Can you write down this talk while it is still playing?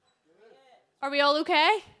Are we all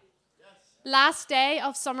okay? Yes. Last day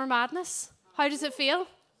of summer madness. How does it feel?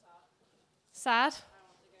 Sad?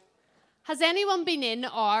 Has anyone been in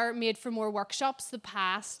our Made for More workshops the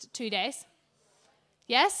past 2 days?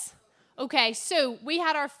 Yes? Okay, so we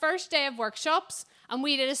had our first day of workshops and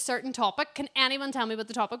we did a certain topic. Can anyone tell me what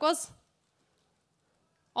the topic was?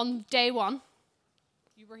 On day 1.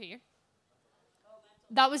 You were here.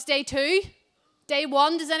 That was day 2. Day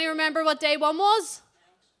 1, does anyone remember what day 1 was?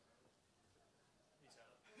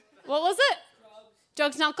 What was it?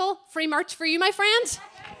 Drugs and alcohol. Free merch for you, my friend.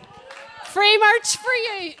 Free merch for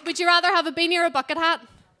you. Would you rather have a beanie or a bucket hat?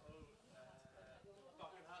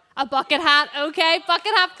 A bucket hat. Okay,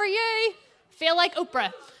 bucket hat for you. Feel like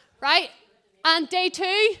Oprah, right? And day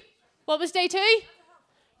 2, what was day 2?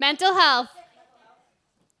 Mental health.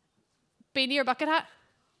 Beanie or bucket hat?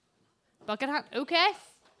 Bucket hat, okay.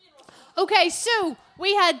 Okay, so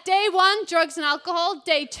we had day 1, drugs and alcohol.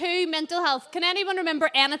 Day 2, mental health. Can anyone remember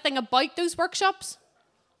anything about those workshops?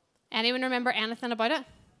 Anyone remember anything about it?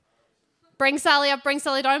 Bring Sally up, bring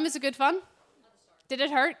Sally down. Was it good fun? Did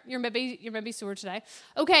it hurt? You're maybe sore today.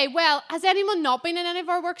 Okay, well, has anyone not been in any of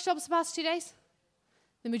our workshops the past 2 days?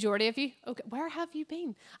 The majority of you? Okay, where have you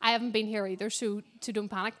been? I haven't been here either, so don't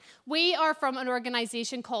panic. We are from an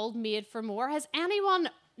organisation called Made for More. Has anyone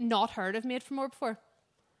not heard of Made for More before?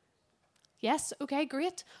 Yes? Okay,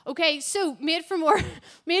 great. Okay, so Made for More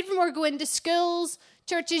go into schools,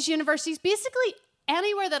 churches, universities, basically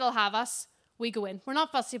anywhere that'll have us, we go in. We're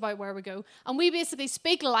not fussy about where we go. And we basically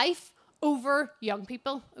speak life over young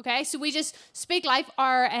people, okay? So we just speak life.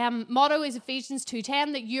 Our motto is Ephesians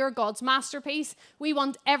 2:10, that you're God's masterpiece. We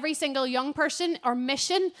want every single young person, our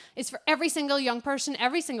mission is for every single young person,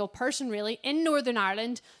 every single person really, in Northern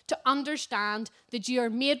Ireland to understand that you are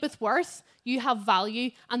made with worth, you have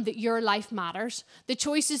value, and that your life matters. The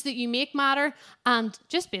choices that you make matter, and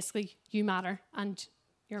just basically you matter, and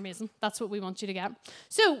you're amazing. That's what we want you to get.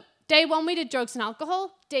 So, day 1, we did drugs and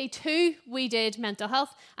alcohol. Day 2, we did mental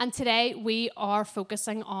health. And today, we are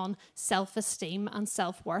focusing on self-esteem and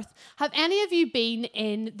self-worth. Have any of you been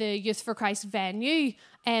in the Youth for Christ venue,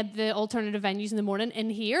 the alternative venues in the morning in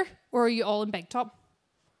here? Or are you all in Big Top?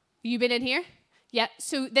 You been in here? Yeah,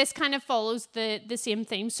 so this kind of follows the same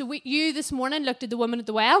theme. So you this morning looked at the woman at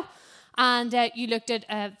the well. And you looked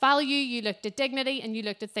at value, you looked at dignity, and you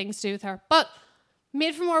looked at things to do with her. But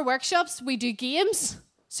Made for More workshops, we do games.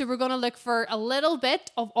 So we're going to look for a little bit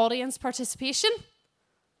of audience participation.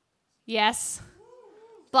 Yes.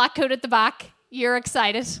 Black coat at the back. You're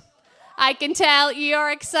excited. I can tell you are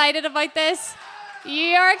excited about this.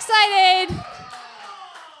 You are excited.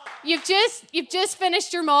 You've just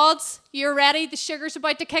finished your mods. You're ready. The sugar's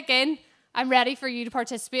about to kick in. I'm ready for you to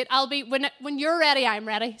participate. When you're ready, I'm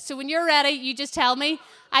ready. So when you're ready, you just tell me,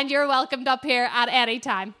 and you're welcomed up here at any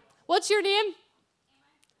time. What's your name?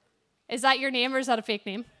 Is that your name or is that a fake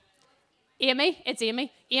name? Amy? It's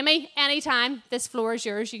Amy. Amy, anytime, this floor is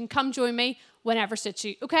yours. You can come join me whenever suits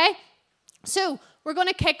you, okay? So we're going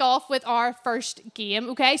to kick off with our first game,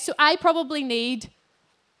 okay? So I probably need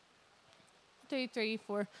 2, 3,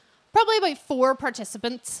 4, probably about 4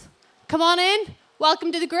 participants. Come on in.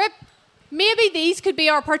 Welcome to the group. Maybe these could be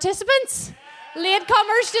our participants.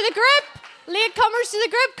 Latecomers to the group. Latecomers to the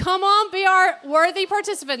group. Come on, be our worthy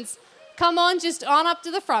participants. Come on, just on up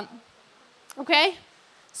to the front. Okay?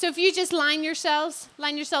 So if you just line yourselves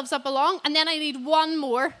up along, and then I need one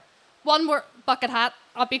more bucket hat.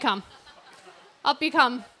 Up you come. Up you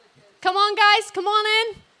come. Come on, guys, come on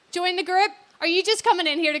in. Join the group. Are you just coming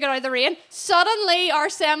in here to get out of the rain? Suddenly, our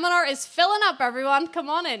seminar is filling up, everyone. Come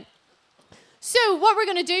on in. So what we're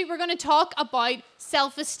going to do, we're going to talk about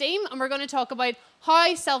self-esteem, and we're going to talk about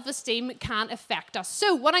how self-esteem can affect us.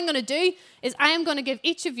 So what I'm going to do is I am going to give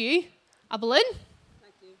each of you a balloon.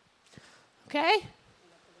 Thank you. Okay.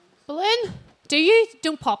 Balloon. Do you?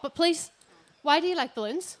 Don't pop it, please. Why do you like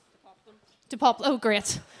balloons? Pop them. To pop. Oh,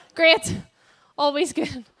 great. Great. Always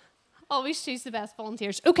good. Always choose the best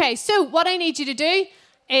volunteers. Okay, so what I need you to do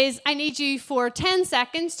is I need you for 10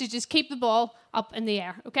 seconds to just keep the ball up in the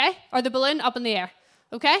air, okay? Or the balloon up in the air,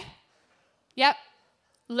 okay? Yep.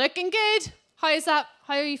 Looking good. How is that?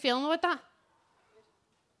 How are you feeling about that?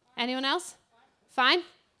 Anyone else? Fine?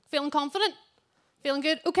 Feeling confident? Feeling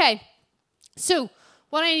good? Okay. So,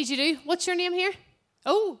 what I need you to do, what's your name here?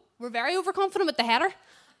 Oh, we're very overconfident with the header.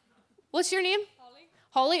 What's your name? Holly.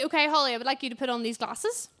 Holly? Okay, Holly, I would like you to put on these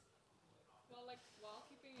glasses. Well, like, while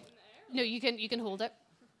keeping it in the air? No, you can hold it.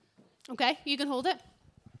 Okay, you can hold it.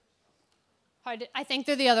 I think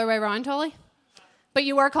they're the other way around, Holly. But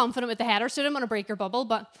you were confident with the header, so I didn't want to break your bubble,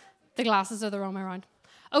 but the glasses are the wrong way around.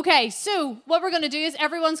 Okay, so what we're going to do is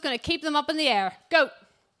everyone's going to keep them up in the air. Go.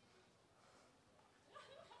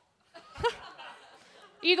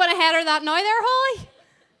 Are you going to header that now there, Holly?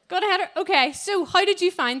 Going to header? Okay, so how did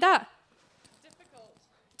you find that? Difficult.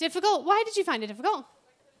 Difficult? Why did you find it difficult?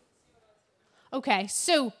 Okay,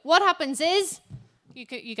 so what happens is,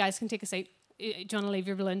 you guys can take a seat. Do you want to leave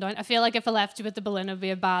your balloon down? I feel like if I left you with the balloon, it would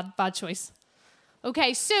be a bad choice.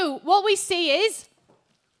 Okay, so what we see is,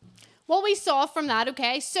 what we saw from that,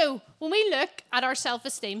 okay, so when we look at our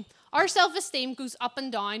self-esteem goes up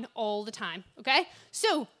and down all the time, okay?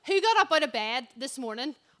 So who got up out of bed this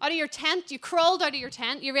morning, out of your tent, you crawled out of your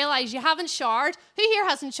tent, you realise you haven't showered. Who here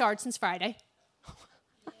hasn't showered since Friday?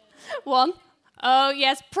 One. Oh,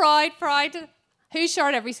 yes, proud. Who's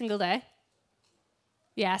showered every single day?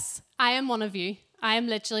 Yes, I am one of you. I am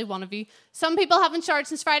literally one of you. Some people haven't showered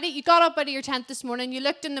since Friday. You got up out of your tent this morning, you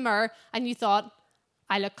looked in the mirror, and you thought,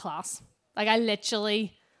 I look class. Like, I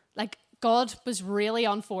literally, like, God was really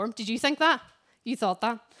on form. Did you think that? You thought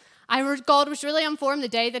that? God was really on form the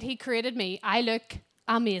day that he created me. I look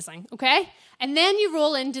amazing, okay? And then you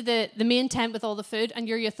roll into the main tent with all the food, and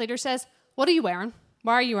your youth leader says, what are you wearing?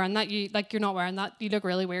 Why are you wearing that? You're not wearing that. You look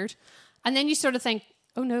really weird. And then you sort of think,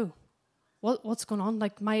 oh no, what's going on?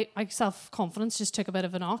 Like, my self-confidence just took a bit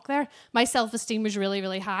of a knock there. My self-esteem was really,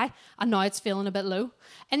 really high, and now it's feeling a bit low.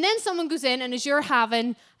 And then someone goes in, and as you're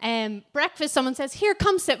having breakfast, someone says, here,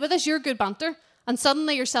 come sit with us, you're good banter. And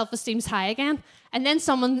suddenly your self-esteem's high again. And then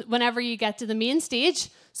someone, whenever you get to the main stage,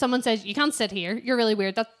 someone says, you can't sit here, you're really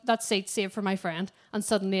weird, that seat's saved for my friend. And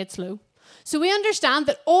suddenly it's low. So we understand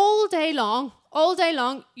that all day long,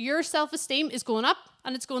 your self-esteem is going up,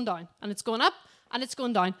 and it's going down, and it's going up, and it's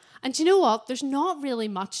going down. And do you know what? There's not really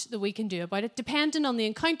much that we can do about it. Depending on the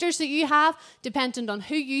encounters that you have, depending on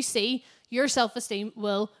who you see, your self-esteem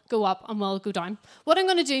will go up and will go down. What I'm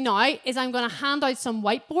going to do now is I'm going to hand out some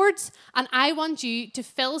whiteboards, and I want you to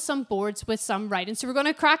fill some boards with some writing. So we're going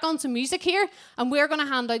to crack on some music here, and we're going to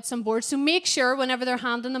hand out some boards. So make sure whenever they're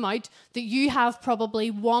handing them out that you have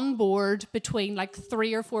probably one board between like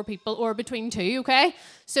 3 or 4 people, or between 2, okay?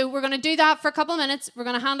 So we're going to do that for a couple of minutes. We're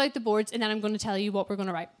going to hand out the boards, and then I'm going to tell you what we're going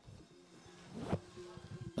to write.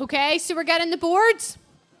 Okay, so we're getting the boards.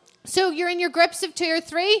 So you're in your groups of 2 or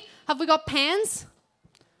 3. Have we got pens?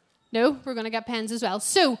 No, we're going to get pens as well.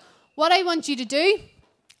 So what I want you to do,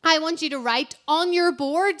 I want you to write on your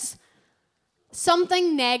boards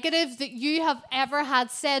something negative that you have ever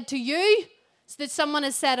had said to you, that someone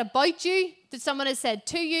has said about you, that someone has said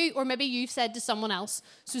to you, or maybe you've said to someone else.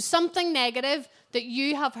 So something negative that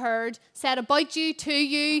you have heard said about you, to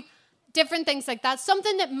you, different things like that.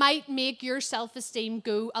 Something that might make your self-esteem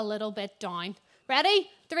go a little bit down. Ready?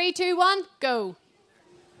 3, 2, 1, go.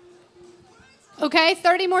 Okay,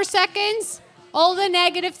 30 more seconds. All the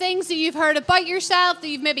negative things that you've heard about yourself, that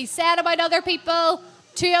you've maybe said about other people,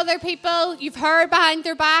 to other people, you've heard behind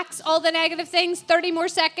their backs, all the negative things. 30 more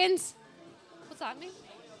seconds. What's that mean?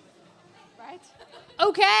 Right.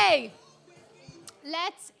 Okay.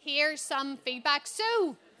 Let's hear some feedback.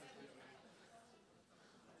 So,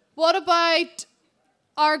 what about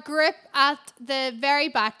our group at the very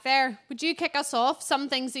back there? Would you kick us off? Some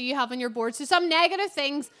things that you have on your board. So some negative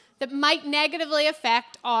things that might negatively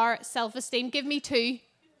affect our self-esteem. Give me 2. Arrogant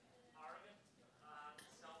and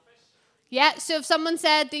selfish. Yeah, so if someone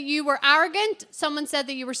said that you were arrogant, someone said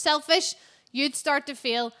that you were selfish, you'd start to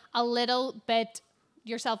feel a little bit,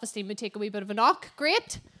 your self-esteem would take a wee bit of a knock.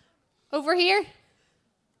 Great. Over here.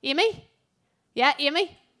 Amy? Yeah,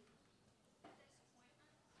 Amy?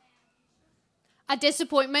 A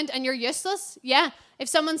disappointment and you're useless. Yeah. If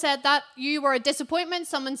someone said that you were a disappointment,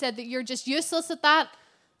 someone said that you're just useless at that.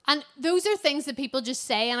 And those are things that people just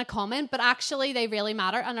say in a comment, but actually they really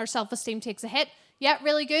matter and our self-esteem takes a hit. Yeah,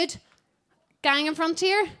 really good. Gang in front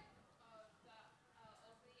here.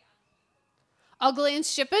 Ugly and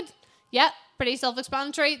stupid. Yeah, pretty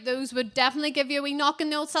self-explanatory. Those would definitely give you a wee knock in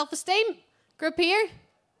the old self-esteem. Group here.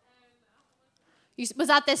 Was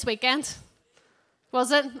that this weekend?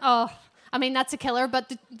 Was it? Oh, I mean, that's a killer,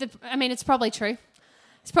 but it's probably true.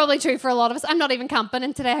 It's probably true for a lot of us. I'm not even camping,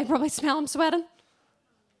 and today I probably smell I'm sweating.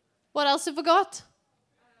 What else have we got?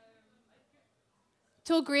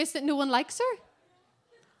 Told Grace that no one likes her.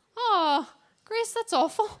 Oh, Grace, that's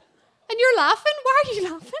awful. And you're laughing? Why are you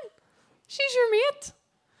laughing? She's your mate.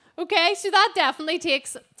 Okay, so that definitely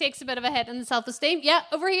takes a bit of a hit in the self-esteem. Yeah,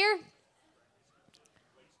 over here.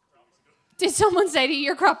 Did someone say to you,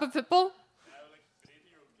 you're crap at football?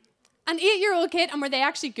 An 8-year-old kid, and were they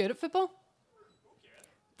actually good at football?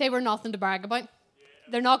 They were nothing to brag about.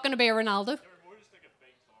 They're not going to be a Ronaldo. They were more just like a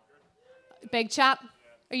big talker. Big chat.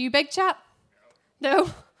 Are you big chat? No.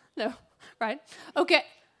 Right.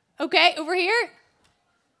 Okay, over here.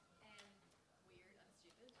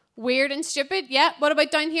 Weird and stupid. Yeah. What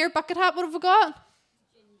about down here? Bucket hat. What have we got?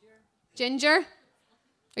 Ginger.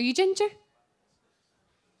 Are you ginger?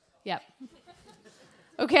 Yep.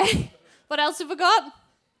 Okay. What else have we got?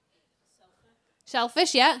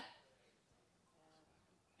 Selfish, yeah.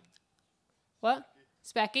 What?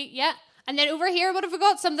 Specky, yeah. And then over here, what have we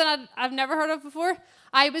got? Something I've never heard of before.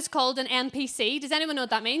 I was called an NPC. Does anyone know what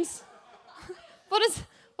that means? What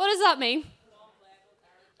does that mean?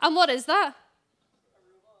 And what is that?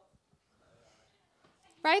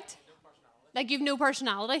 Right? Like you've no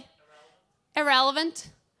personality. Irrelevant.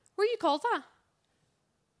 Were you called that?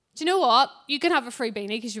 Do you know what? You can have a free beanie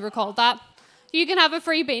because you were called that. You can have a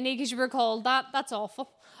free beanie because you were called that. That's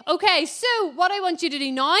awful. Okay, so what I want you to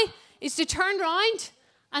do now is to turn around.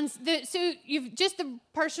 And so you've just the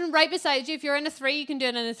person right beside you. If you're in a 3, you can do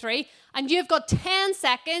it in a 3. And you've got 10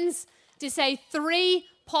 seconds to say 3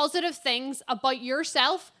 positive things about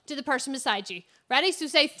yourself to the person beside you. Ready? So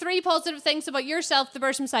say 3 positive things about yourself to the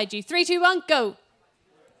person beside you. 3, 2, 1, go.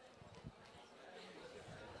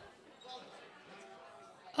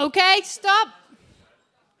 Okay, stop.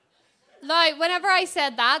 Now, whenever I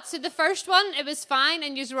said that, so the first one, it was fine,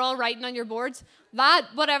 and you were all writing on your boards. That,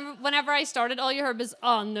 whenever I started, all you heard was,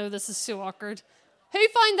 oh no, this is so awkward. Who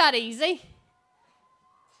found that easy?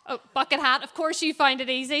 Oh, bucket hat, of course you find it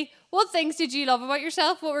easy. What things did you love about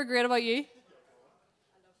yourself? What were great about you?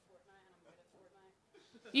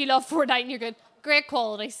 You love Fortnite and you're good. Great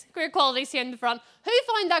qualities. Great qualities here in the front. Who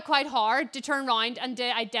found that quite hard to turn around and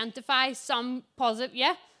to identify some positive,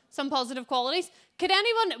 some positive qualities? Did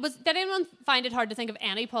anyone find it hard to think of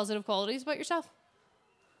any positive qualities about yourself?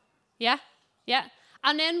 Yeah? Yeah.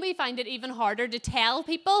 And then we find it even harder to tell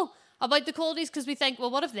people about the qualities because we think,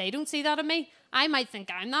 well, what if they don't see that in me? I might think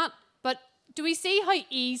I'm that. But do we see how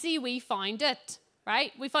easy we found it,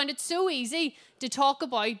 right? We found it so easy to talk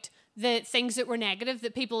about the things that were negative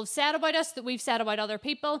that people have said about us, that we've said about other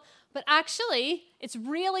people. But actually, it's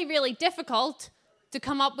really, really difficult to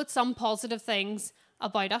come up with some positive things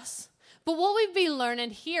about us. But what we've been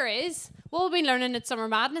learning here is, what we've been learning at Summer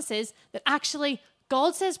Madness is that actually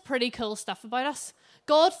God says pretty cool stuff about us.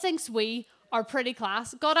 God thinks we are pretty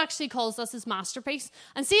class. God actually calls us his masterpiece.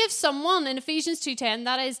 And see if someone in Ephesians 2:10,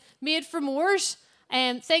 that is made for more's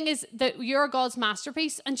thing is that you're God's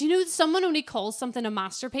masterpiece. And do you know that someone only calls something a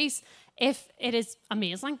masterpiece if it is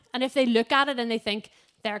amazing and if they look at it and they think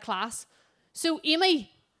they're class. So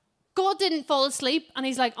Amy, God didn't fall asleep and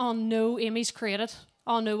he's like, oh no, Amy's created.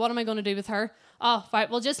 Oh no, what am I going to do with her? Oh, right,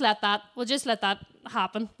 we'll just let that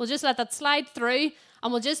happen. We'll just let that slide through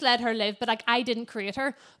and we'll just let her live. But like, I didn't create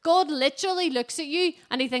her. God literally looks at you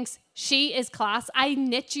and he thinks, she is class. I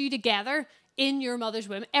knit you together in your mother's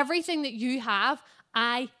womb. Everything that you have,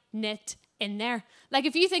 I knit in there. Like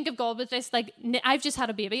if you think of God with this, like I've just had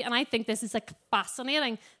a baby and I think this is like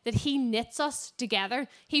fascinating that he knits us together.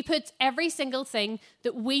 He puts every single thing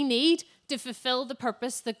that we need to fulfill the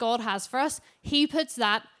purpose that God has for us. He puts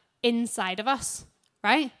that inside of us,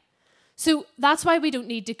 right? So that's why we don't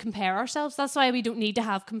need to compare ourselves. That's why we don't need to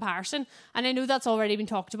have comparison. And I know that's already been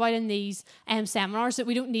talked about in these seminars, that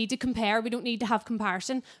we don't need to compare. We don't need to have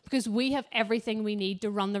comparison because we have everything we need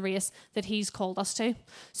to run the race that he's called us to.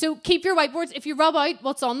 So keep your whiteboards. If you rub out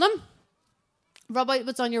what's on them, rub out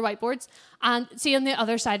what's on your whiteboards. And see on the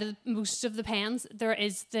other side of most of the pens,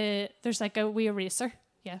 there's like a wee eraser.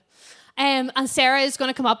 Yeah. And Sarah is going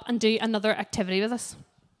to come up and do another activity with us.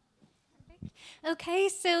 Okay,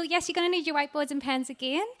 so yes, you're going to need your whiteboards and pens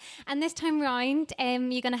again. And this time round,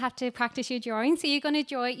 you're going to have to practice your drawing. So you're going to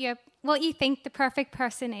draw what you think the perfect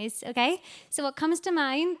person is, okay? So what comes to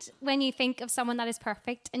mind when you think of someone that is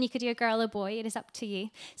perfect, and you could do a girl or boy, it is up to you.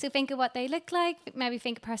 So think of what they look like, maybe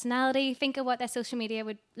think of personality, think of what their social media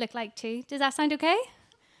would look like too. Does that sound okay?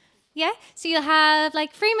 Yeah? So you'll have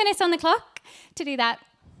like 3 minutes on the clock to do that.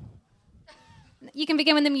 You can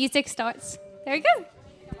begin when the music starts. There you go.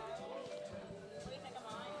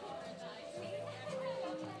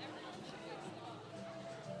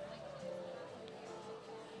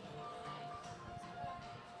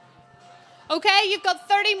 Okay, you've got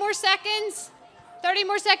 30 more seconds. 30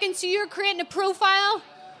 more seconds, so you're creating a profile.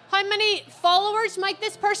 How many followers might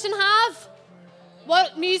this person have?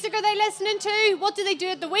 What music are they listening to? What do they do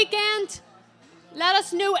at the weekend? Let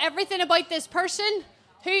us know everything about this person.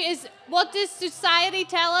 What does society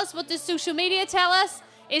tell us? What does social media tell us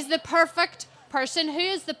is the perfect person? Who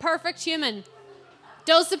is the perfect human?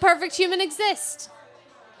 Does the perfect human exist?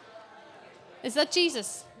 Is that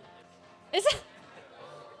Jesus? Is it?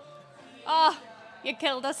 Oh, you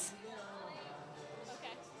killed us.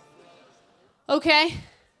 Okay.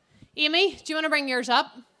 Amy, do you want to bring yours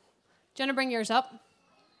up?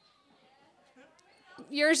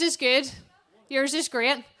 Yours is good. Yours is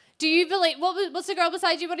great. Do you believe, what's the girl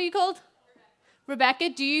beside you, what are you called?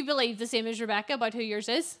 Rebecca, do you believe the same as Rebecca about who yours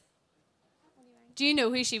is? Do you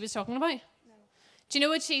know who she was talking about? No. Do you know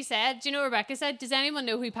what she said? Do you know what Rebecca said? Does anyone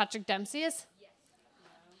know who Patrick Dempsey is?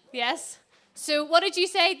 Yes? So what did you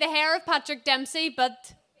say? The hair of Patrick Dempsey,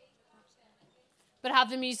 but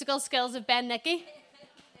have the musical skills of Ben Nicky?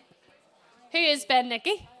 Who is Ben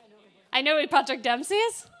Nicky? I know who Patrick Dempsey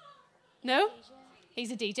is. No?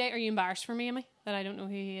 He's a DJ. Are you embarrassed for me, Amy, that I don't know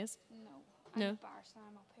who he is? No. No. I'm embarrassed that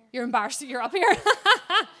I'm up here. You're embarrassed that you're up here?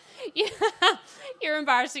 You're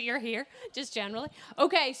embarrassed that you're here, just generally.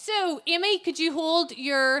 Okay, so, Amy, could you hold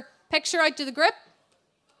your picture out to the group?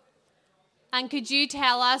 And could you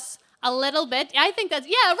tell us a little bit? I think that's, a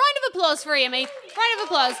round of applause for Amy. Round of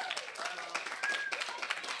applause.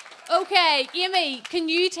 Okay, Amy, can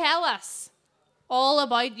you tell us all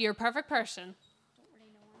about your perfect person?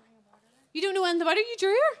 You don't know anything about her? You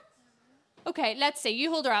drew her? Okay, let's see. You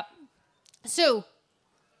hold her up. So,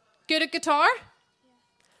 good at guitar? Yeah.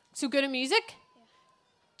 So good at music?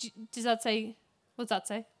 Yeah. Does that say, what's that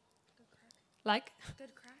say? Good crack. Like?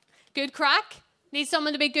 Good crack. Good crack? Need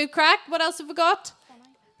someone to be good crack? What else have we got? Funny.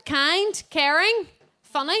 Kind, caring,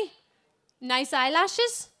 funny, nice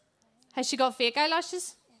eyelashes. Has she got fake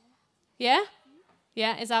eyelashes? Yeah?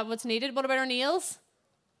 Yeah, is that what's needed? What about her nails?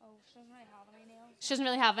 Oh, she doesn't really have any nails. She doesn't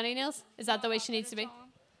really have any nails? Is that the way she needs to be?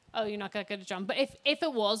 Oh, you're not that good at drum. But if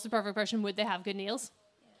it was the perfect person, would they have good nails?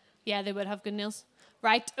 Yeah, they would have good nails.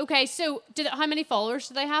 Right, okay, so how many followers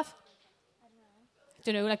do they have? I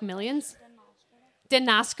don't know, like millions? Didn't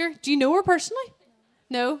ask her. Do you know her personally?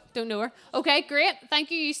 No, don't know her. Okay, great.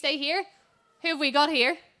 Thank you. You stay here. Who have we got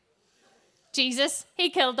here? Jesus. He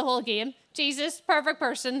killed the whole game. Jesus, perfect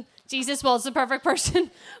person. Jesus was the perfect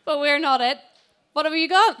person, but we're not it. What have you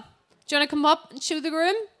got? Do you want to come up and show the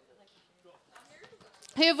room?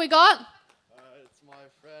 Who have we got? It's my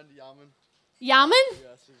friend Yaman. Yaman?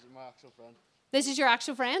 Yes, he's my actual friend. This is your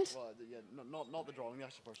actual friend? Well, yeah, not the drawing, the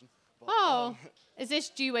actual person. But, Oh,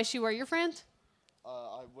 do you wish you were your friend?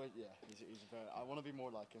 I would, yeah. He's a very. I want to be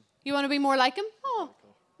more like him. You want to be more like him? Oh, Very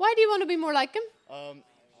cool. why do you want to be more like him?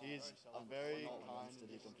 He's a very kind. Did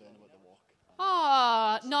he complain about the walk?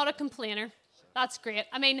 Oh, not a complainer. That's great.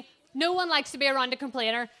 I mean, no one likes to be around a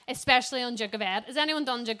complainer, especially on Duke of Ed. Has anyone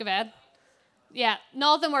done Duke of Ed? Yeah,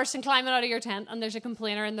 nothing worse than climbing out of your tent and there's a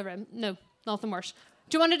complainer in the room. No, nothing worse.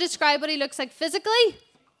 Do you want to describe what he looks like physically?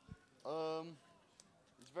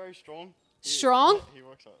 He's very strong. Strong? He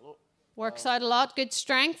works out a lot. Works out a lot. Good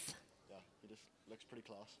strength. Yeah, he just looks pretty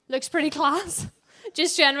class. Looks pretty class.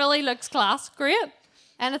 Just generally looks class. Great.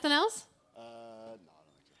 Anything else? No, I don't think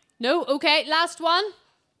so. No? Okay, last one.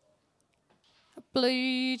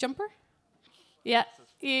 Blue jumper? Yeah.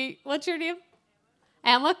 What's your name?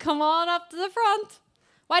 Emma, come on up to the front.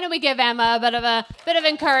 Why don't we give Emma a bit of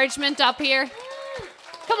encouragement up here?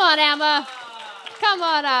 Come on, Emma. Come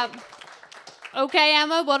on up. Okay,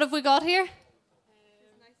 Emma, what have we got here?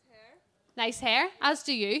 Nice hair. Nice hair, as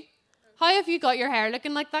do you. How have you got your hair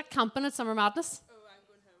looking like that, camping at Summer Madness? Oh, I'm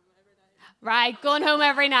going home every night. Right, going home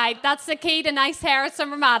every night. That's the key to nice hair at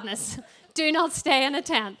Summer Madness. Do not stay in a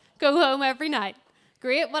tent. Go home every night.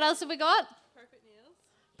 Great, what else have we got? Perfect nails.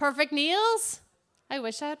 Perfect nails. I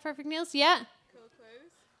wish I had perfect nails. Yeah. Cool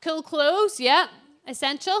clothes. Cool clothes. Yeah.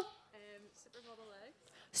 Essential. Supermodel legs.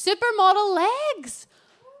 Supermodel legs.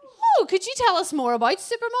 Oh, could you tell us more about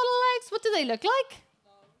supermodel legs? What do they look like?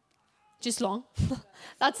 Just long.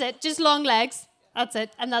 That's it. Just long legs. That's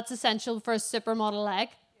it. And that's essential for a supermodel leg.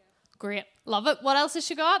 Great. Love it. What else has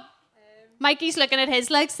she got? Mikey's looking at his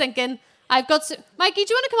legs thinking, I've got... Mikey,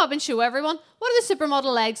 do you want to come up and show everyone? What do the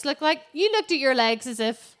supermodel legs look like? You looked at your legs as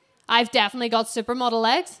if I've definitely got supermodel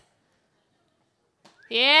legs.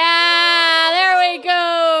 Yeah, there we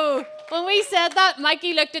go. When we said that,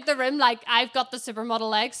 Mikey looked at the room like, I've got the supermodel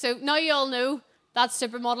legs. So now you all know that's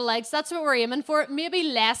supermodel legs. That's what we're aiming for. Maybe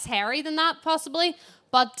less hairy than that, possibly.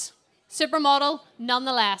 But supermodel,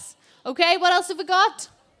 nonetheless. Okay, what else have we got?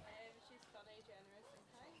 She's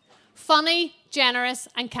Funny, generous,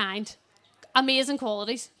 and kind. Amazing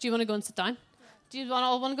qualities. Do you want to go and sit down? Do you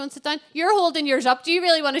all want to go and sit down? You're holding yours up. Do you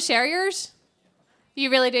really want to share yours?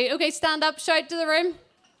 You really do. Okay, stand up, shout to the room.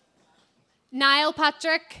 Niall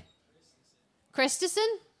Patrick. Christensen?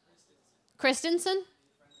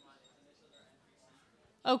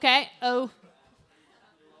 Okay. Oh.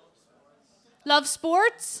 Love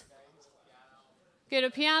sports? Good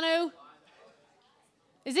at piano?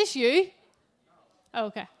 Is this you? Oh,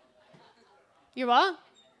 okay. You're what?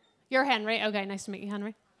 You're Henry. Okay, nice to meet you,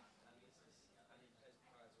 Henry.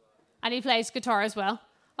 And he plays guitar as well.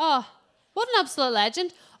 Oh, What an absolute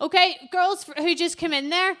legend. Okay, girls who just came in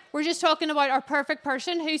there, we're just talking about our perfect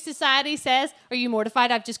person who society says, are you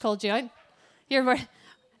mortified? I've just called you out. You're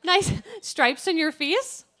nice stripes on your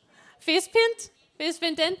face. Face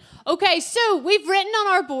paint in. Okay, so we've written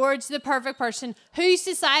on our boards the perfect person who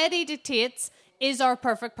society dictates is our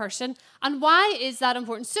perfect person. And why is that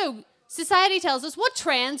important? So society tells us what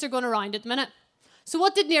trends are going around at the minute. So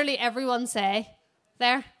what did nearly everyone say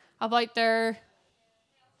there about their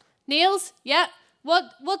nails? Yeah.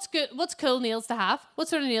 What's good? What's cool nails to have? What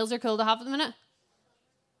sort of nails are cool to have at the minute?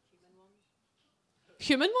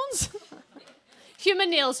 Human ones?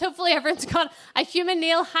 Human nails. Hopefully everyone's got a human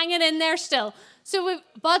nail hanging in there still.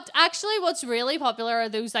 But actually what's really popular are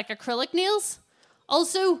those like acrylic nails.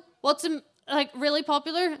 Also, what's like really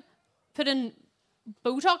popular? Putting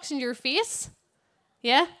Botox in your face.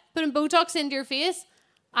 Yeah, putting Botox into your face.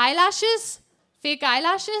 Eyelashes, fake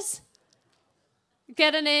eyelashes.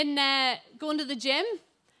 Getting in, going to the gym.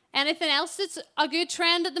 Anything else that's a good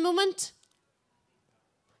trend at the moment?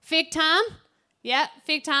 Fake tan. Yeah,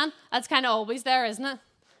 fake tan. That's kind of always there, isn't it?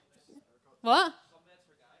 What?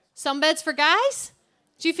 Sunbeds for guys?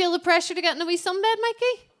 Do you feel the pressure to get in a wee sunbed,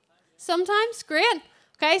 Mikey? Sometimes? Great.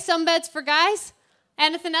 Okay, sunbeds for guys.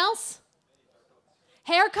 Anything else?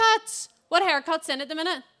 Haircuts. What haircut's in at the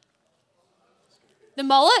minute? The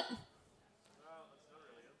mullet?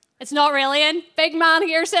 It's not really in. Big man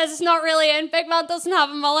here says it's not really in. Big man doesn't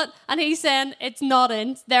have a mullet, and he's saying it's not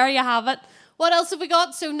in. There you have it. What else have we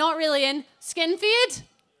got? So not really in. Skin fade?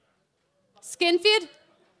 Skin fade?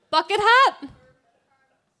 Bucket hat?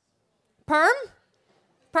 Perm?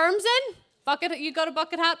 Perm's in? Bucket, you got a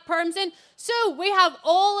bucket hat? Perm's in? So we have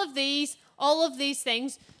all of these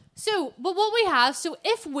things. So, but what we have, so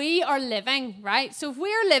if we are living, right? So if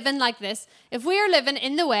we are living like this, if we are living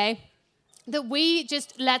in the way that we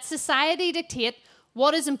just let society dictate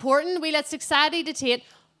what is important, we let society dictate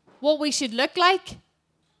what we should look like,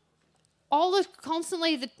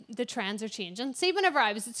 constantly the trends are changing. See, whenever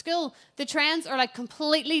I was at school, the trends are like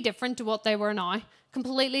completely different to what they were now.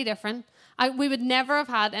 Completely different. We would never have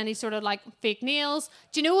had any sort of like fake nails.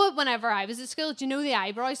 Do you know what, whenever I was at school, do you know the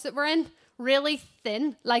eyebrows that were in? Really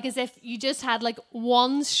thin, like as if you just had like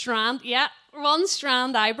one strand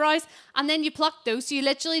eyebrows, and then you plucked those, so you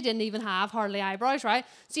literally didn't even have hardly eyebrows, right?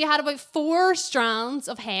 So you had about 4 strands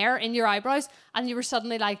of hair in your eyebrows, and you were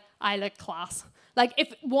suddenly like, I look class. Like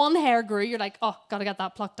if one hair grew, you're like, oh, gotta get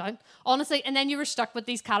that plucked out. Honestly, and then you were stuck with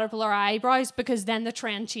these caterpillar eyebrows because then the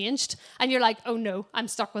trend changed, and you're like, oh no, I'm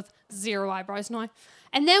stuck with 0 eyebrows now.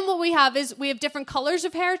 And then what we have is we have different colors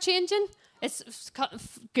of hair changing. It's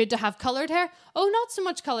good to have coloured hair. Oh, not so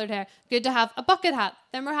much coloured hair. Good to have a bucket hat.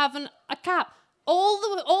 Then we're having a cap.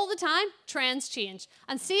 All the time, trends change.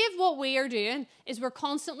 And see if what we are doing is we're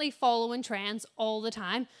constantly following trends all the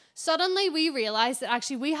time. Suddenly we realise that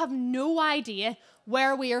actually we have no idea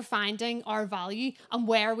where we are finding our value and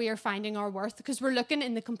where we are finding our worth because we're looking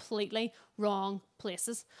in the completely wrong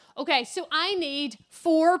places. Okay, so I need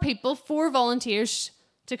 4 volunteers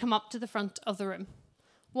to come up to the front of the room.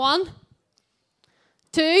 1,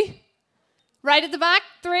 2, right at the back,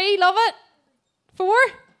 3, love it, 4.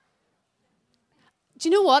 Do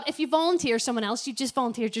you know what? If you volunteer someone else, you just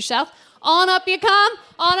volunteered yourself. On up you come,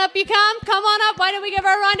 on up you come. Come on up. Why don't we give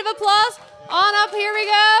her a round of applause? On up, here we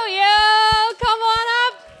go. Yo, come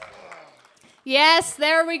on up. Yes,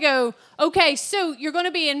 there we go. Okay, so you're going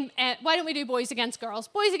to be in, why don't we do boys against girls?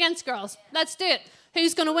 Boys against girls. Let's do it.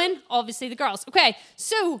 Who's going to win? Obviously the girls. Okay,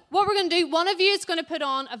 so what we're going to do, one of you is going to put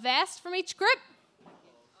on a vest from each group.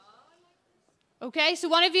 Okay, so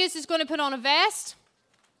one of you is going to put on a vest.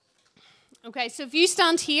 Okay, so if you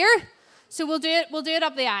stand here, so we'll do it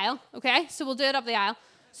up the aisle. Okay, so we'll do it up the aisle.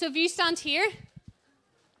 So if you stand here,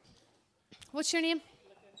 what's your name?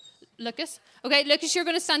 Lucas. Okay, Lucas, you're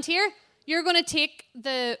going to stand here. You're going to take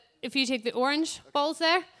if you take the orange balls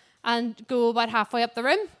there and go about halfway up the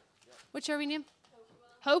room. What's your name?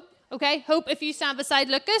 Hope. Okay, Hope, if you stand beside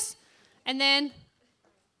Lucas. And then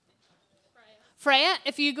Freya,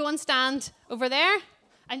 if you go and stand over there,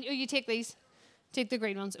 and you take these. Take the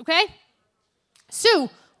green ones, okay? So,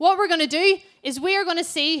 what we're going to do is we are going to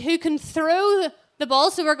see who can throw the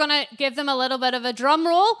balls. So we're going to give them a little bit of a drum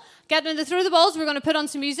roll, get them to throw the balls. We're going to put on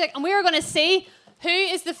some music, and we are going to see who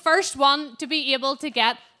is the first one to be able to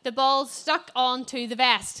get the balls stuck onto the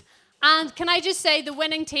vest. And can I just say the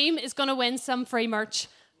winning team is going to win some free merch.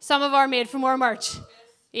 Some of our Made for More merch.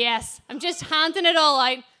 Yes, I'm just handing it all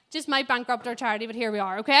out. Just might bankrupt our charity, but here we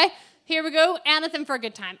are, okay? Here we go. Anything for a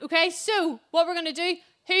good time. Okay, so what we're going to do,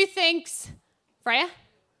 who thinks... Freya?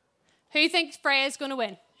 Who thinks Freya is going to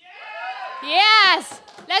win? Yeah! Yes!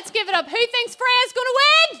 Let's give it up. Who thinks Freya is going to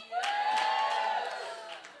win? Yeah!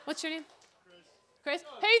 What's your name? Chris.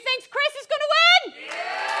 Who thinks Chris is going to win?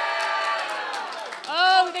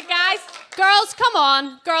 Oh, the guys. Girls, come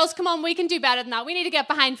on. Girls, come on. We can do better than that. We need to get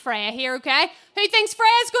behind Freya here, okay? Who thinks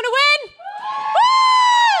Freya's going to win? Woo!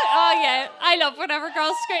 Oh, yeah. I love whenever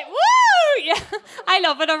girls scream. Woo! Yeah. I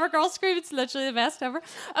love whenever girls scream. It's literally the best ever.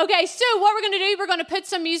 Okay, so what we're going to do, we're going to put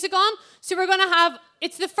some music on. So we're going to have,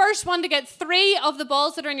 it's the first one to get 3 of the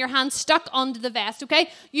balls that are in your hand stuck onto the vest, okay?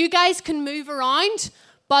 You guys can move around,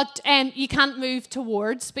 but you can't move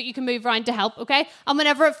towards, but you can move around to help, okay? And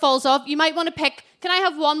whenever it falls off, you might want to pick, can I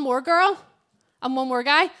have one more girl and one more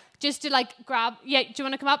guy? Just to like grab, yeah, do you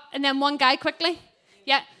want to come up? And then one guy quickly?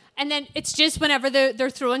 Yeah. And then it's just whenever they're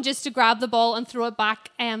throwing, just to grab the ball and throw it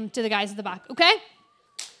back to the guys at the back, okay?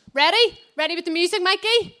 Ready? Ready with the music,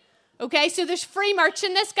 Mikey? Okay, so there's free merch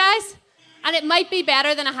in this, guys. And it might be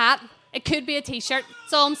better than a hat. It could be a t-shirt.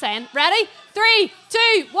 That's all I'm saying. Ready? 3,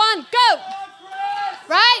 2, 1, go!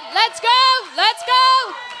 Right, let's go, let's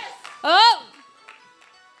go. Oh,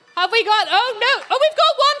 have we got, oh no, oh, we've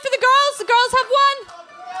got one for the girls. The girls have one.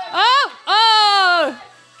 Oh,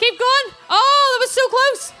 keep going. Oh, that was so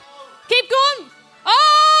close. Keep going.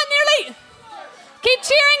 Oh, nearly. Keep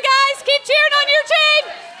cheering, guys. Keep cheering on your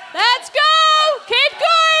team. Let's go. Keep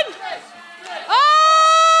going.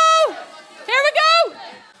 Oh, here we go.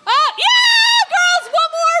 Oh, yeah, girls,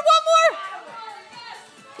 one more.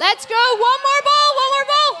 Let's go. One more ball.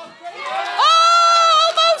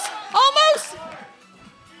 Oh, almost.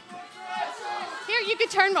 Here, you can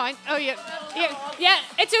turn round. Oh, yeah. Yeah,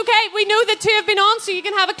 it's okay. We know that 2 have been on, so you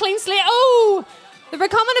can have a clean slate. Oh, they're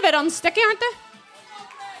becoming a bit unsticky, aren't they?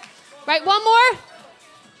 Right, one more.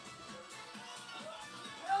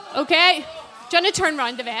 Okay. Do you want to turn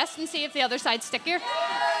round the vest and see if the other side's stickier?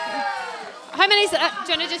 How many? Do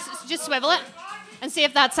you want to just swivel it and see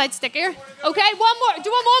if that side's stickier? Okay, one more. Do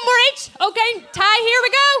you want one more each? Okay, tie. Here we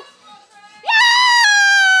go.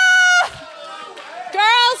 Yeah!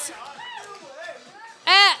 Girls.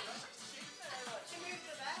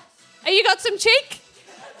 You got some cheek?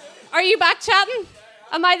 Are you back chatting?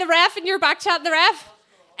 Am I the ref and you're back chatting the ref?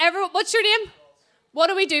 What's your name? What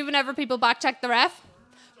do we do whenever people back check the ref?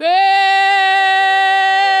 Hey!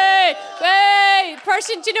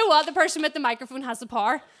 Person, do you know what? The person with the microphone has the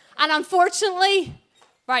power. And unfortunately,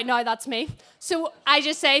 right now that's me. So I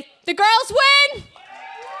just say, the girls win!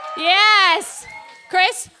 Yes!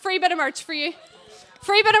 Chris, free bit of merch for you.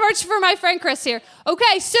 Free bit of merch for my friend Chris here.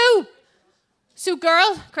 Okay, so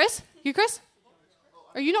girl, Chris? You Chris?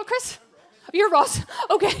 Are you not Chris? You're Ross.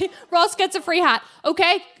 Okay, Ross gets a free hat.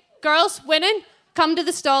 Okay, girls, winning, come to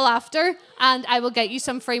the stall after and I will get you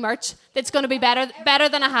some free merch. It's going to be better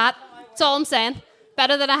than a hat. That's all I'm saying.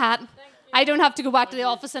 Better than a hat. I don't have to go back to the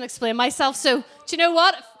office and explain myself. So, do you know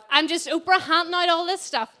what? I'm just Oprah handing out all this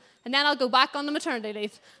stuff. And then I'll go back on the maternity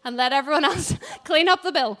leave and let everyone else clean up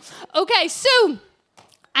the bill. Okay, so where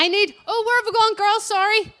have we gone, girls?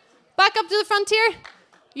 Sorry. Back up to the front here.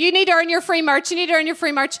 You need to earn your free merch.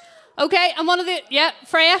 Okay, and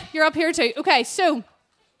Freya, you're up here too. Okay, so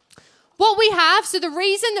what we have, so the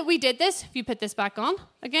reason that we did this, if you put this back on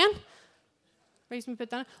again, reason we put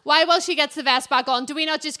that on. Why, while she gets the vest back on, do we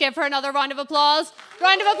not just give her another round of applause?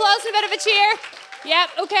 Round of applause and a bit of a cheer. Yep,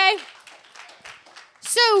 okay.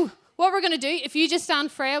 So what we're going to do, if you just stand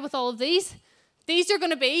Freya with all of these are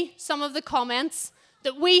going to be some of the comments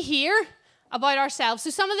that we hear about ourselves. So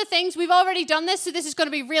some of the things, we've already done this, so this is going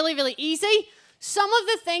to be really, really easy. Some of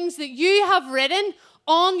the things that you have written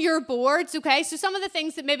on your boards, okay? So some of the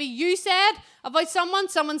things that maybe you said about someone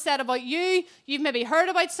said about you, you've maybe heard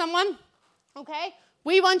about someone, okay?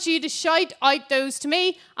 We want you to shout out those to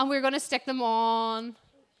me, and we're going to stick them on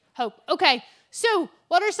Hope. Okay, so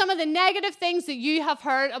what are some of the negative things that you have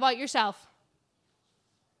heard about yourself?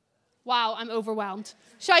 Wow, I'm overwhelmed.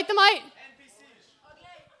 Shout them out.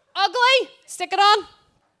 Ugly, stick it on.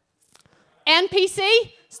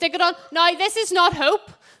 NPC, stick it on. Now, this is not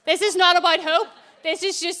Hope. This is not about Hope. This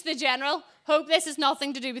is just the general. Hope, this has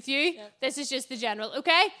nothing to do with you. Yep. This is just the general,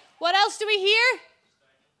 okay? What else do we hear?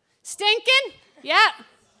 Stinking? Yeah.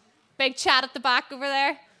 Big chat at the back over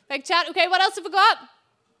there. Big chat. Okay, what else have we got?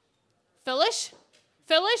 Foolish?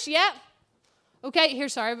 Foolish, yeah. Okay, here,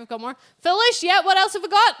 sorry, we've got more. Foolish, yeah. What else have we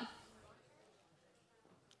got?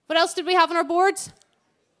 What else did we have on our boards?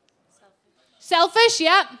 Selfish,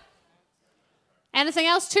 yeah. Anything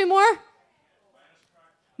else? 2 more?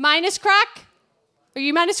 Minus crack. Are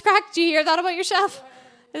you minus crack? Do you hear that about yourself?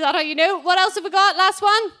 Is that how you know? What else have we got? Last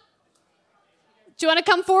one. Do you want to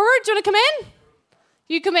come forward? Do you want to come in?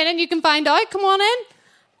 You come in and you can find out. Come on in.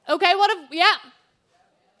 Okay, yeah.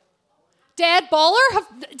 Dead baller?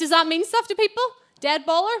 Does that mean stuff to people? Dead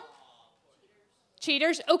baller?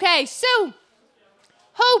 Cheaters. Okay, so,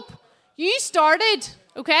 Hope, you started,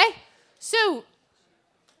 okay? So,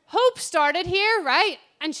 Hope started here, right?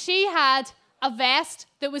 And she had a vest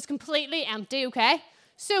that was completely empty, okay?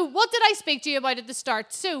 So, what did I speak to you about at the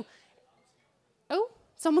start? So, oh,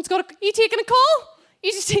 someone's got a, you taking a call?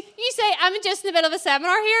 You say, I'm just in the middle of a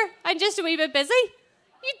seminar here. I'm just a wee bit busy.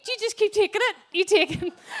 You just keep taking it. You take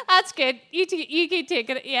it. That's good. You keep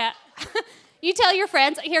taking it, yeah. You tell your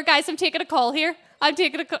friends, here, guys, I'm taking a call here. I'm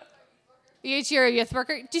taking a call. You're a youth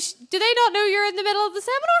worker. Do they not know you're in the middle of the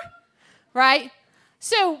seminar? Right?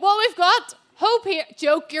 So, what we've got, Hope here.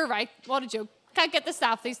 Joke, you're right. What a joke. Can't get the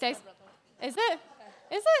staff these days. Is it?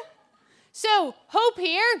 Is it? So, Hope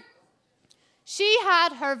here, she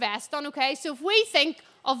had her vest on, okay? So, if we think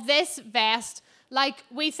of this vest like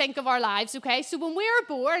we think of our lives, okay? So, when we are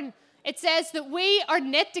born, it says that we are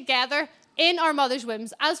knit together in our mother's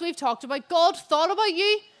wombs. As we've talked about, God thought about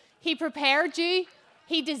you. He prepared you.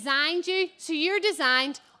 He designed you. So, you're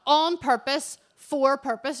designed on purpose, for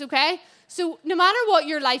purpose, okay? So, no matter what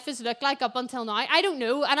your life has looked like up until now, I don't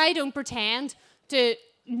know, and I don't pretend to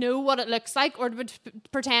know what it looks like or to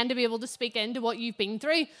pretend to be able to speak into what you've been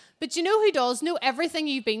through. But you know who does know everything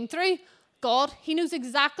you've been through? God. He knows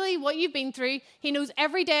exactly what you've been through. He knows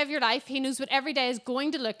every day of your life. He knows what every day is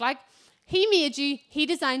going to look like. He made you. He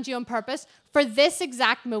designed you on purpose for this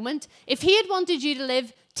exact moment. If he had wanted you to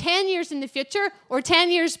live 10 years in the future or 10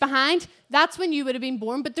 years behind, that's when you would have been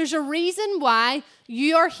born. But there's a reason why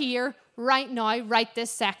you are here right now, right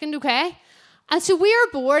this second, okay? And so we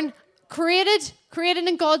are born, created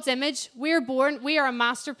in God's image. We are born, we are a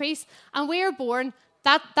masterpiece, and we are born,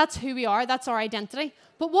 that's who we are, that's our identity.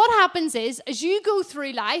 But what happens is, as you go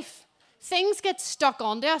through life, things get stuck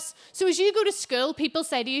onto us. So as you go to school, people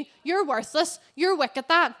say to you, you're worthless, you're weak at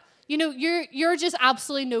that. You know, you're just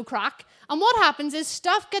absolutely no crack. And what happens is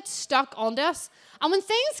stuff gets stuck onto us. And when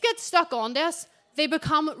things get stuck onto us, they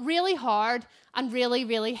become really hard and really,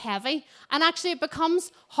 really heavy. And actually, it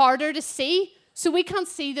becomes harder to see. So we can't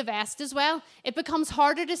see the vest as well. It becomes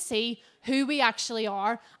harder to see who we actually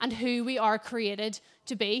are and who we are created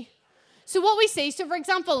to be. So what we see, so for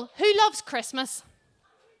example, who loves Christmas?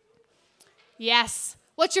 Yes.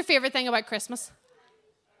 What's your favorite thing about Christmas?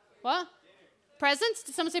 What? Presents?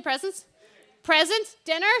 Did someone say presents? Presents?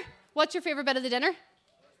 Dinner? What's your favorite bit of the dinner?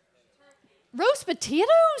 Roast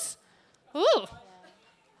potatoes? Ooh.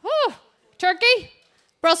 Ooh. Turkey?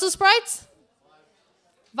 Brussels sprouts?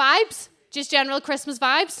 Vibes? Just general Christmas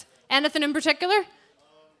vibes? Anything in particular?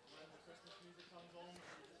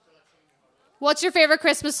 What's your favorite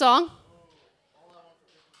Christmas song?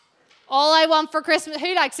 All I Want for Christmas.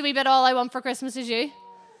 Who likes a wee bit All I Want for Christmas Is You?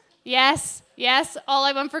 Yes, yes. All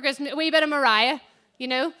I Want for Christmas. A wee bit of Mariah, you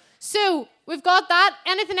know. So, we've got that.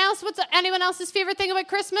 Anything else? What's anyone else's favorite thing about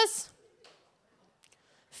Christmas?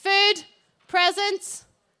 Food? Presents?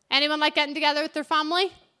 Anyone like getting together with their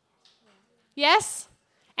family? Yes?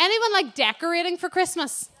 Anyone like decorating for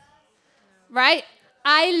Christmas? Right?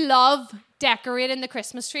 I love decorating the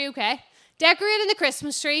Christmas tree, okay? Decorating the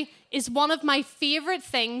Christmas tree is one of my favorite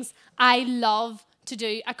things I love to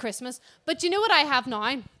do at Christmas. But you know what I have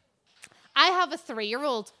now? I have a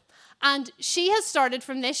 3-year-old, and she has started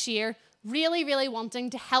from this year really, really wanting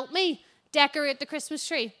to help me decorate the Christmas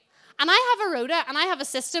tree. And I have a rota and I have a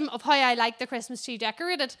system of how I like the Christmas tree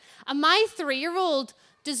decorated. And my 3-year-old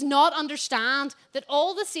does not understand that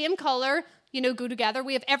all the same colour, you know, go together.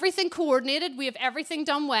 We have everything coordinated. We have everything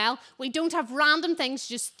done well. We don't have random things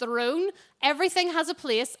just thrown. Everything has a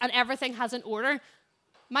place and everything has an order.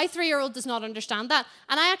 My 3-year-old does not understand that.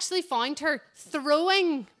 And I actually found her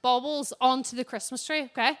throwing baubles onto the Christmas tree,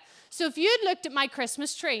 okay? So if you had looked at my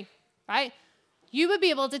Christmas tree, right, you would be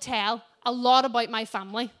able to tell a lot about my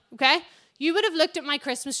family, okay? You would have looked at my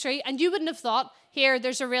Christmas tree and you wouldn't have thought, here,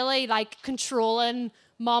 there's a really, like, controlling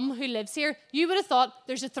mum who lives here. You would have thought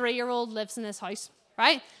there's a 3-year-old lives in this house,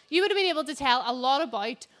 right? You would have been able to tell a lot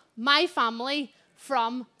about my family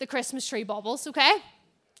from the Christmas tree baubles, okay?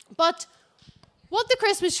 But what the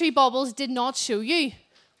Christmas tree baubles did not show you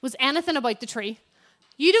was anything about the tree.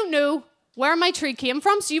 You don't know where my tree came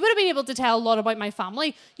from, so you would have been able to tell a lot about my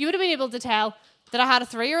family. You would have been able to tell that I had a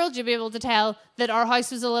 3-year-old. You'd be able to tell that our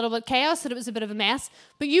house was a little bit chaos, that it was a bit of a mess.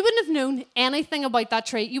 But you wouldn't have known anything about that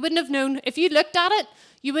tree. You wouldn't have known, if you looked at it,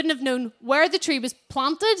 you wouldn't have known where the tree was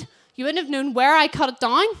planted. You wouldn't have known where I cut it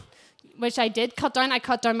down, which I did cut down. I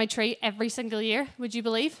cut down my tree every single year, would you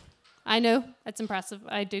believe? I know, it's impressive.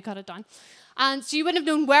 I do cut it down. And so you wouldn't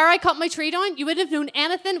have known where I cut my tree down. You wouldn't have known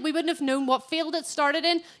anything. We wouldn't have known what field it started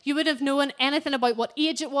in. You wouldn't have known anything about what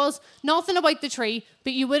age it was. Nothing about the tree,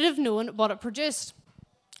 but you would have known what it produced.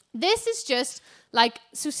 This is just like,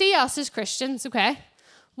 so see us as Christians, okay?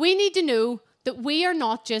 We need to know that we are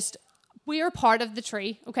not just, we are part of the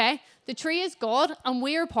tree, okay? The tree is God and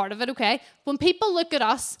we are part of it, okay? When people look at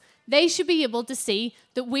us, they should be able to see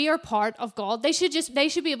that we are part of God. They should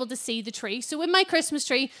be able to see the tree. So in my Christmas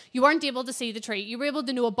tree, you weren't able to see the tree. You were able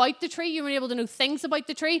to know about the tree. You were able to know things about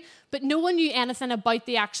the tree, but no one knew anything about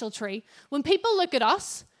the actual tree. When people look at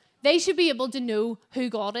us, they should be able to know who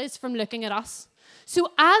God is from looking at us.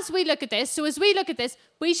 So as we look at this,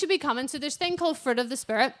 we should be coming. So there's a thing called fruit of the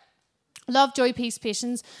Spirit. Love, joy, peace,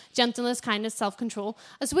 patience, gentleness, kindness, self-control.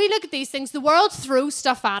 As we look at these things, the world throws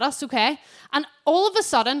stuff at us, okay? And all of a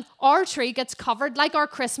sudden, our tree gets covered, like our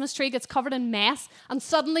Christmas tree gets covered in mess, and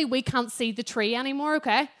suddenly we can't see the tree anymore,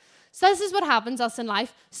 okay? So this is what happens to us in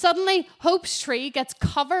life. Suddenly, Hope's tree gets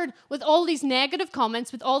covered with all these negative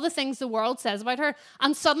comments, with all the things the world says about her,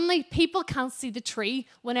 and suddenly people can't see the tree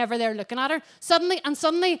whenever they're looking at her. Suddenly,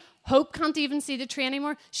 Hope can't even see the tree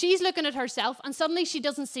anymore. She's looking at herself, and suddenly she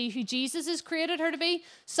doesn't see who Jesus has created her to be.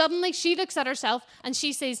 Suddenly she looks at herself and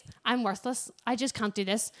she says, I'm worthless. I just can't do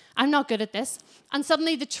this. I'm not good at this. And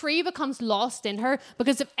suddenly the tree becomes lost in her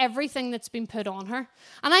because of everything that's been put on her.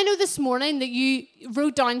 And I know this morning that you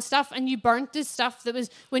wrote down stuff and you burnt this stuff that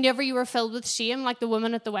was whenever you were filled with shame, like the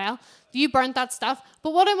woman at the well. You burnt that stuff.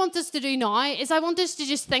 But what I want us to do now is I want us to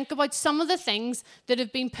just think about some of the things that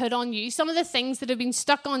have been put on you, some of the things that have been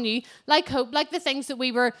stuck on you, like hope, like the things that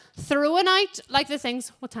we were throwing out, like the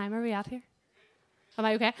things, what time are we at here? Am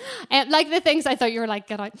I okay? Like the things, I thought you were like,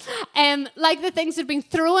 get out. Like the things that have been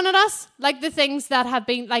thrown at us, like the things that have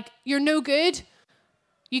been like, you're no good,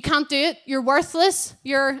 you can't do it, you're worthless,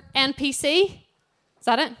 you're NPC. Is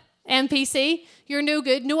that it? NPC, you're no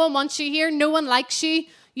good, no one wants you here, no one likes you.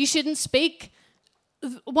 You shouldn't speak.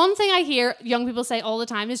 One thing I hear young people say all the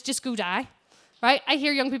time is just go die, right? I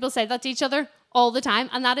hear young people say that to each other all the time,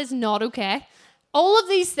 and that is not okay. All of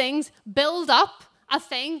these things build up a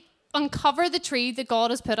thing, uncover the tree that God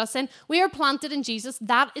has put us in. We are planted in Jesus.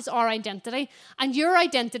 That is our identity, and your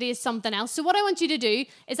identity is something else. So what I want you to do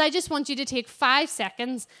is I just want you to take 5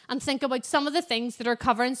 seconds and think about some of the things that are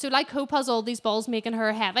covering. So like Hope has all these balls making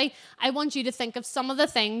her heavy, I want you to think of some of the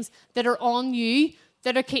things that are on you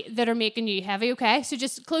that are making you heavy, okay? So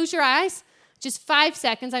just close your eyes. Just 5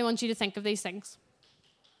 seconds, I want you to think of these things.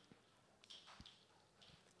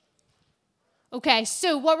 Okay,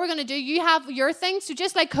 so what we're going to do, you have your things. So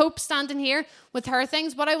just like Hope standing here with her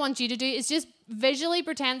things, what I want you to do is just visually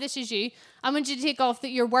pretend this is you. I want you to take off that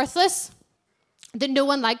you're worthless, that no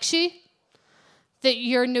one likes you, that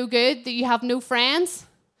you're no good, that you have no friends,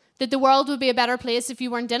 that the world would be a better place if you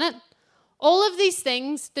weren't in it. All of these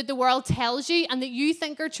things that the world tells you and that you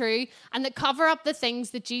think are true and that cover up the things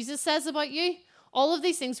that Jesus says about you, all of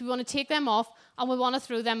these things, we want to take them off and we want to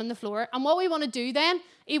throw them on the floor. And what we want to do then,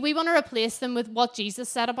 we want to replace them with what Jesus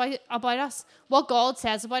said about us, what God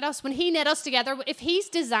says about us. When he knit us together, if he's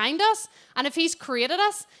designed us and if he's created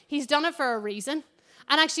us, he's done it for a reason.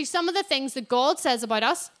 And actually some of the things that God says about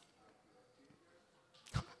us,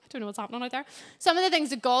 I don't know what's happening out there. Some of the things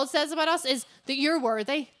that God says about us is that you're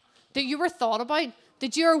worthy, that you were thought about,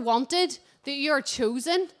 that you are wanted, that you are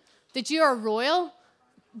chosen, that you are royal,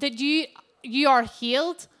 that you are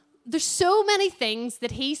healed. There's so many things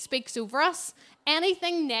that he speaks over us.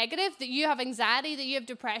 Anything negative, that you have anxiety, that you have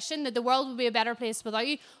depression, that the world will be a better place without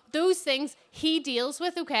you, those things he deals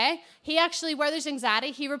with, okay? He actually, where there's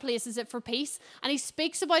anxiety, he replaces it for peace. And he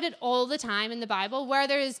speaks about it all the time in the Bible. Where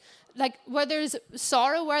there's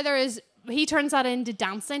sorrow, where there is, he turns that into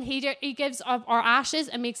dancing. He gives our ashes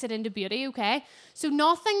and makes it into beauty, okay? So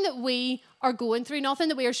nothing that we are going through, nothing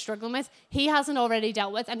that we are struggling with, he hasn't already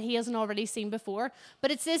dealt with and he hasn't already seen before.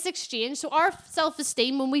 But it's this exchange. So our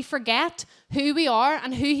self-esteem, when we forget who we are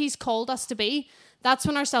and who he's called us to be, that's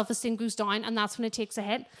when our self-esteem goes down and that's when it takes a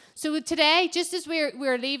hit. So today, just as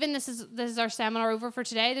we're leaving, this is our seminar over for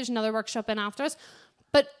today. There's another workshop in after us.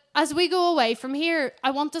 But as we go away from here,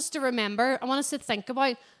 I want us to remember, I want us to think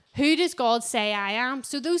about, who does God say I am?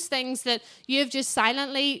 So those things that you've just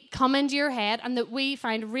silently come into your head and that we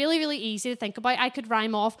find really, really easy to think about. I could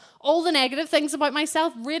rhyme off all the negative things about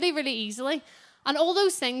myself really, really easily. And all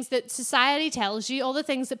those things that society tells you, all the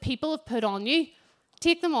things that people have put on you,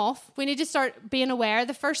 take them off. We need to start being aware.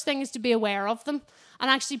 The first thing is to be aware of them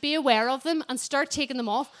and actually be aware of them and start taking them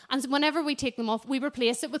off. And whenever we take them off, we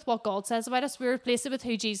replace it with what God says about us. We replace it with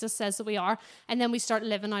who Jesus says that we are. And then we start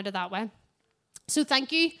living out of that way. So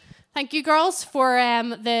thank you, girls, for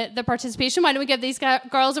the participation. Why don't we give these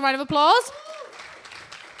girls a round of applause?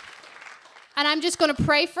 And I'm just going to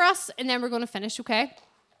pray for us, and then we're going to finish, okay?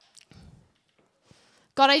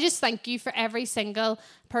 God, God, I just thank you for every single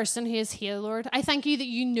person who is here, Lord. I thank you that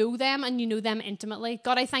you know them and you know them intimately.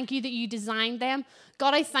 God, I thank you that you designed them.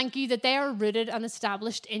 God, I thank you that they are rooted and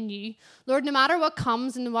established in you. Lord, no matter what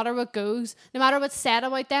comes and no matter what goes, no matter what's said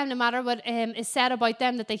about them, no matter what is said about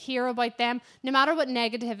them, that they hear about them, no matter what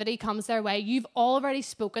negativity comes their way, you've already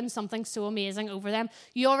spoken something so amazing over them.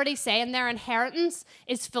 You already say, and their inheritance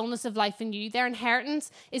is fullness of life in you. Their inheritance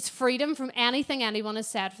is freedom from anything anyone has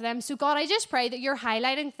said for them. So God, I just pray that you're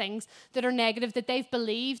highlighting things that are negative, that they've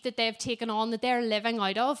believed, that they've taken on, that they're living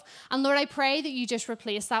out of. And Lord, I pray that you just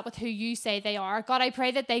replace that with who you say they are. God, I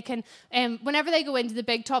pray that they can, whenever they go into the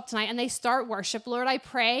big top tonight and they start worship, Lord, I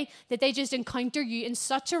pray that they just encounter you in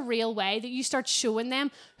such a real way that you start showing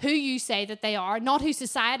them who you say that they are, not who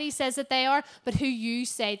society says that they are, but who you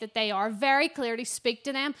say that they are. Very clearly speak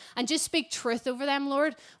to them and just speak truth over them,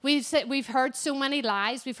 Lord. We've heard so many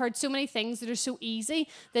lies. We've heard so many things that are so easy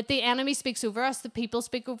that the enemy speaks over us, the people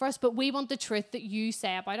speak over us, but we want the truth that you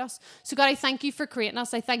say about us. So God, I thank you for creating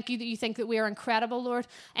us. I thank you that you think that we are incredible, Lord.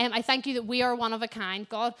 I thank you that we are one of a kind,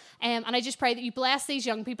 God. And I just pray that you bless these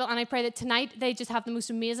young people, and I pray that tonight they just have the most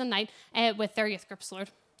amazing night with their youth groups, Lord.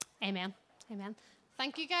 Amen. Amen.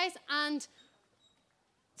 Thank you, guys, and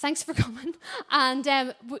thanks for coming. And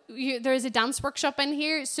there is a dance workshop in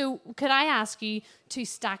here, so could I ask you to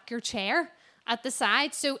stack your chair at the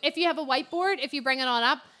side? So if you have a whiteboard, if you bring it on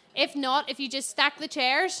up. If not, if you just stack the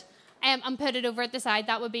chairs and put it over at the side,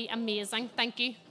 that would be amazing. Thank you.